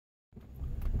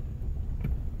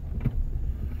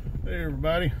Hey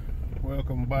everybody,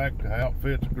 welcome back to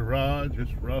Outfits Garage.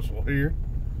 It's Russell here.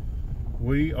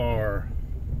 We are,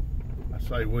 I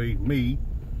say we, me.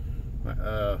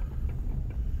 I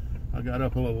got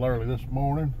up a little early this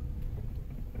morning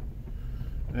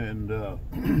and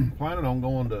planning on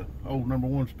going to Old No.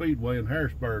 1 Speedway in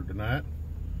Harrisburg tonight.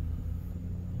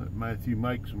 Let Matthew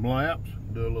make some laps,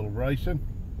 do a little racing.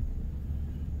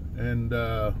 And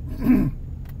but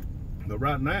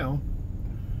right now,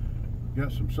 got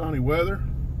some sunny weather.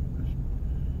 It's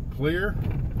clear,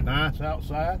 nice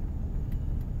outside.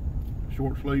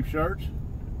 Short sleeve shirts.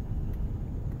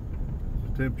 The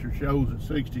temperature shows at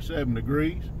 67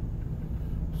 degrees.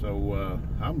 So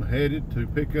I'm headed to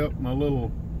pick up my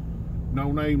little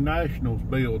No Name Nationals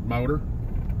build motor.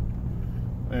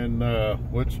 And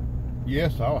which,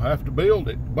 yes, I'll have to build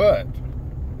it, but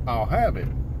I'll have it.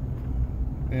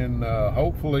 And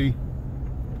hopefully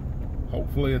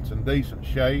it's in decent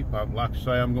shape. I'd like to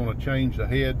say I'm going to change the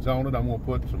heads on it. I'm going to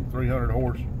put some 300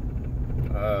 horse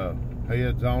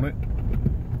heads on it,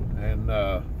 and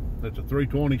it's a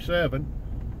 327,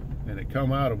 and it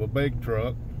come out of a big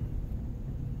truck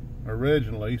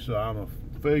originally, so I'm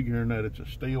figuring that it's a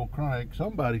steel crank.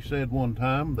 Somebody said one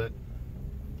time that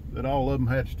all of them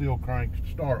had steel cranks to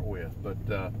start with, but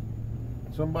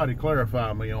somebody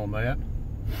clarify me on that.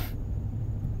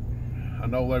 I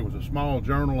know there was a small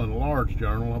journal and a large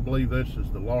journal. I believe this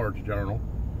is the large journal.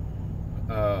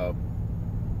 But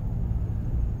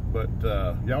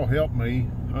y'all help me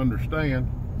understand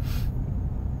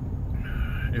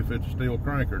if it's a steel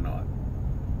crank or not.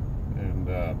 And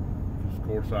of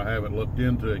course I haven't looked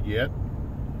into it yet,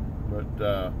 but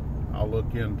I'll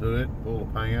look into it, pull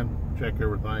the pan, check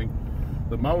everything.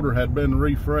 The motor had been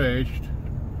refreshed.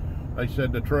 They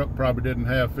said the truck probably didn't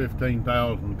have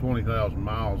 15,000, 20,000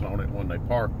 miles on it when they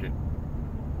parked it.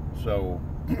 So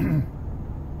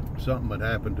something had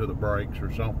happened to the brakes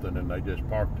or something, and they just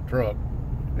parked the truck.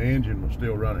 The engine was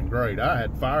still running great. I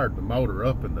had fired the motor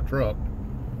up in the truck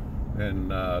and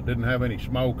didn't have any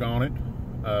smoke on it.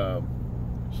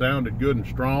 Sounded good and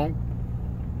strong.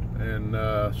 And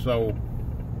so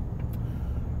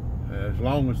as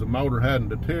long as the motor hadn't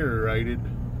deteriorated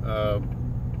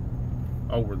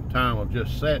over the time of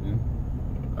just setting,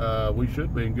 we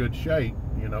should be in good shape.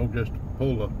 You know, just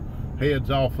pull the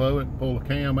heads off of it, pull the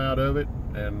cam out of it,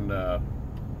 and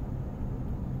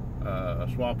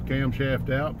swap the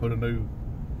camshaft out, put a new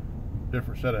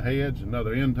different set of heads,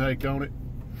 another intake on it.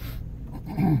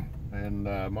 And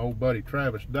my old buddy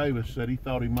Travis Davis said he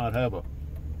thought he might have a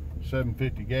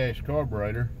 750 gas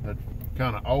carburetor that's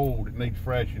kind of old, it needs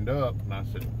freshened up. And I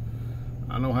said,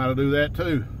 I know how to do that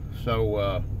too.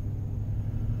 So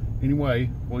anyway,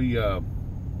 we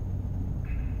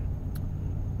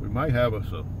may have us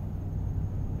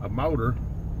a motor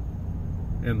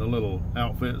in the little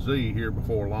Outfit Z here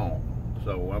before long.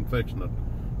 So I'm fixing to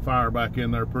fire back in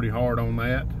there pretty hard on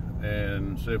that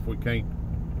and see if we can't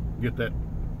get that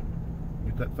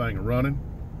thing running.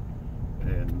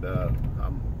 And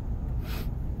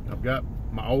I've got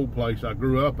my old place I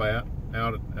grew up at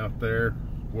out there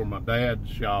where my dad's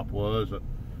shop was.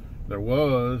 There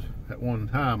was at one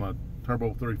time a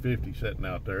turbo 350 sitting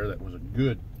out there that was a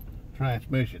good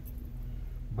transmission,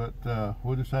 but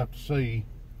we'll just have to see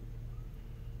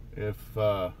if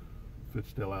it's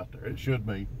still out there. It should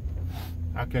be.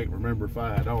 I can't remember if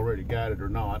I had already got it or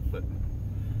not, but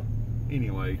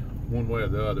anyway, one way or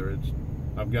the other,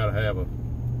 I've got to have a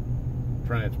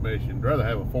transmission. I'd rather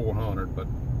have a 400, but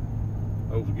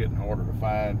those are getting harder to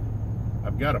find.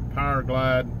 I've got a Power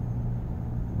Glide,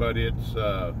 but it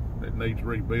needs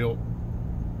rebuilt.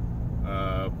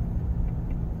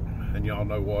 And y'all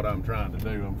know what I'm trying to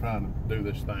do. I'm trying to do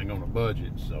this thing on a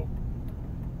budget. So,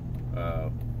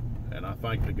 and I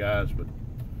thank the guys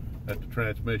at the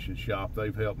transmission shop.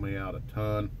 They've helped me out a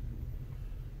ton.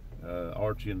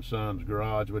 Archie and Sons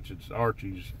Garage, which is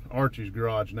Archie's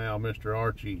garage now. Mr.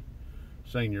 Archie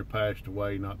Sr. passed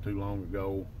away not too long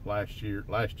ago, last year.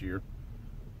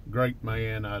 Great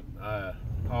man. I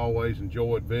always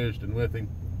enjoyed visiting with him,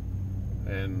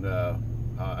 and as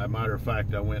a matter of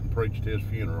fact, I went and preached his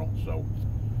funeral. So,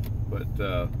 but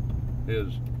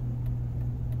his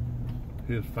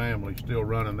family's still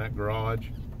running that garage,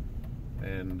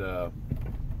 and I'm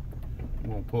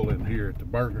gonna pull in here at the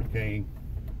Burger King.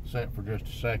 Set for just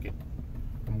a second.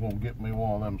 I'm gonna get me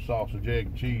one of them sausage, egg,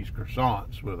 and cheese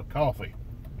croissants with a coffee,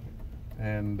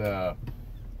 and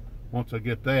once I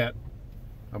get that,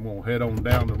 I'm gonna head on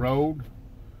down the road,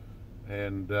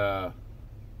 and I'll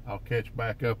catch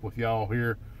back up with y'all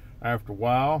here after a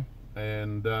while,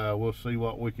 and we'll see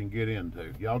what we can get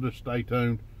into. Y'all just stay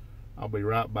tuned. I'll be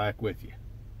right back with you.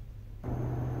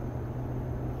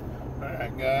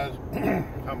 Alright guys,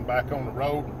 I'm back on the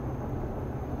road.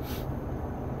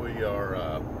 We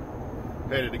are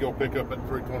headed to go pick up at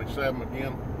 327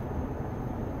 again.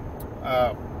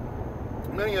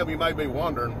 Many of you may be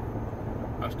wondering,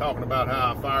 I was talking about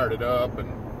how I fired it up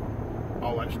and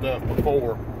all that stuff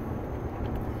before.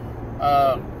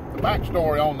 The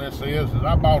backstory on this is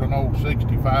I bought an old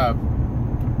 65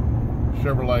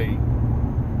 Chevrolet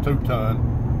 2-ton.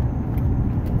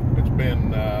 It's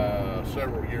been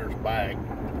several years back,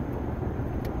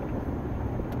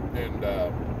 and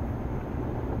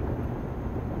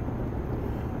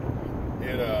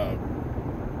it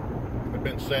had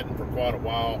been sitting for quite a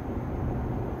while,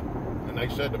 and they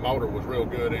said the motor was real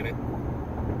good in it.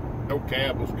 No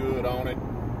cab was good on it.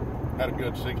 Had a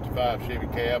good 65 Chevy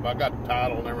cab. I got the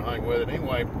title and everything with it.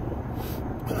 Anyway,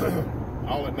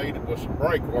 all it needed was some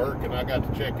brake work, and I got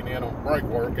to checking in on brake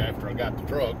work after I got the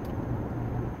truck.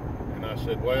 And I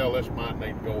said, well, this might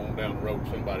need to go on down the road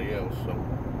to somebody else. So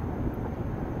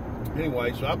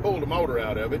anyway, so I pulled the motor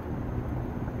out of it.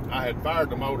 I had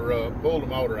fired the motor up, pulled the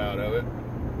motor out of it,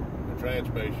 the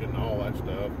transmission, all that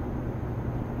stuff.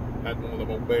 Had one of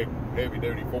them old big,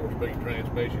 heavy-duty 4-speed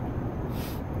transmissions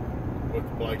with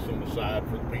the place on the side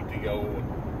for the PTO, and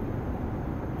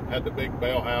had the big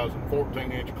bell housing,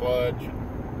 14-inch clutch,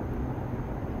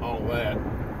 and all that.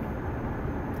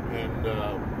 And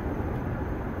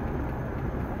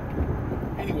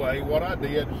anyway, what I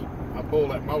did is I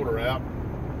pulled that motor out,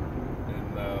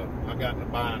 and I got in a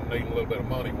bind needing a little bit of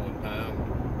money one time.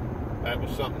 That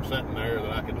was something sitting there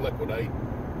that I could liquidate,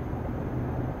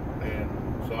 and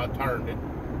so I turned it.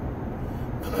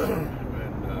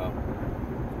 And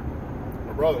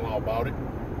my brother-in-law bought it.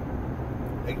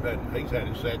 He's had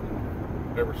it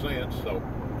sitting ever since, so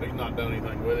he's not done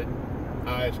anything with it.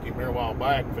 I asked him here a while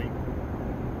back if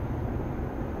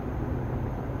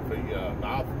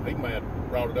he may have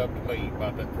brought it up to me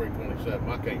about that 327.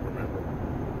 I can't remember,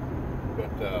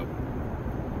 but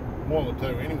one of the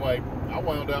two. Anyway, I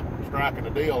wound up striking a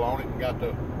deal on it and got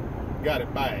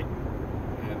it back,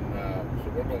 and so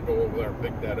we're gonna go over there and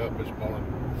pick that up this morning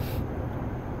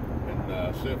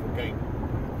and see if we can't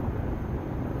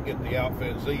get the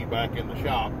Outfit Z back in the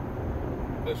shop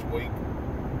this week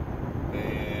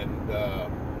and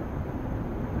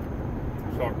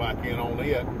start back in on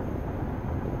it.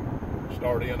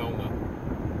 Start in on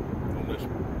this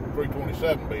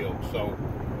 327 build. So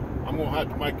I'm gonna have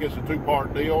to make this a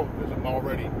two-part deal because I'm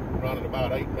already running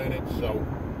about 8 minutes. So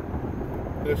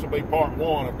this will be part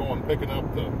one of going picking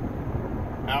up the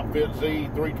Outfit Z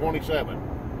 327.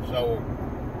 So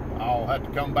I'll have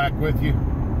to come back with you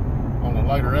on a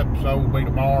later episode, will be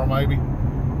tomorrow maybe,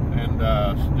 and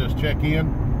just check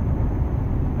in,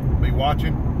 be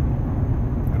watching,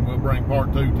 and we'll bring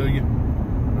part two to you.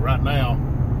 But right now,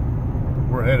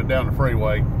 we're headed down the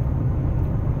freeway,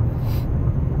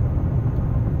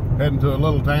 heading to a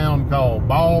little town called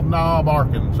Bald Knob,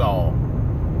 Arkansas.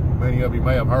 Many of you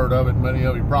may have heard of it. Many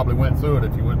of you probably went through it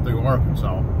if you went through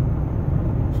Arkansas.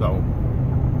 So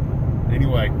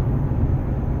anyway,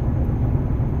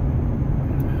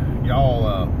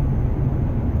 y'all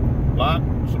like,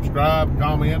 subscribe,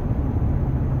 comment.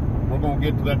 We're gonna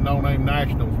get to that No Name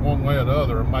Nationals one way or the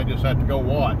other. I might just have to go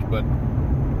watch, but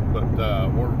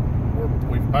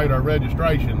we've paid our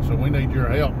registration, so we need your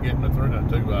help getting to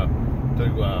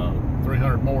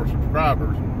 300 more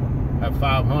subscribers and have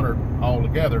 500 all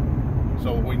together,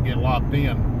 so that we can get locked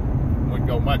in. We can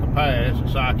go make a pass at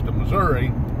Sikeston,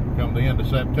 Missouri, come the end of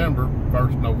September,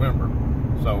 1st of November.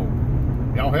 So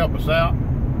y'all help us out.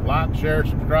 Like, share,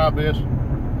 subscribe this,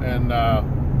 and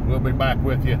we'll be back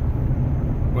with you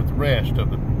with the rest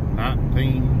of the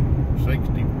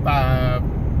 1965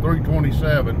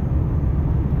 327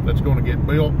 that's going to get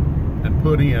built and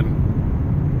put in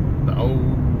the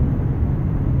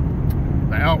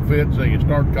Outfit Z. It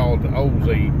started called the OZ,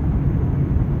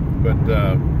 but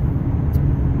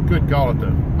could call it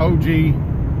the OG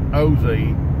OZ,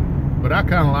 but I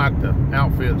kind of like the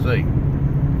Outfit Z.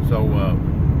 So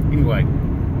anyway,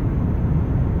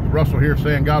 Russell here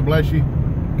saying God bless you.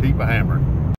 Keep a hammering.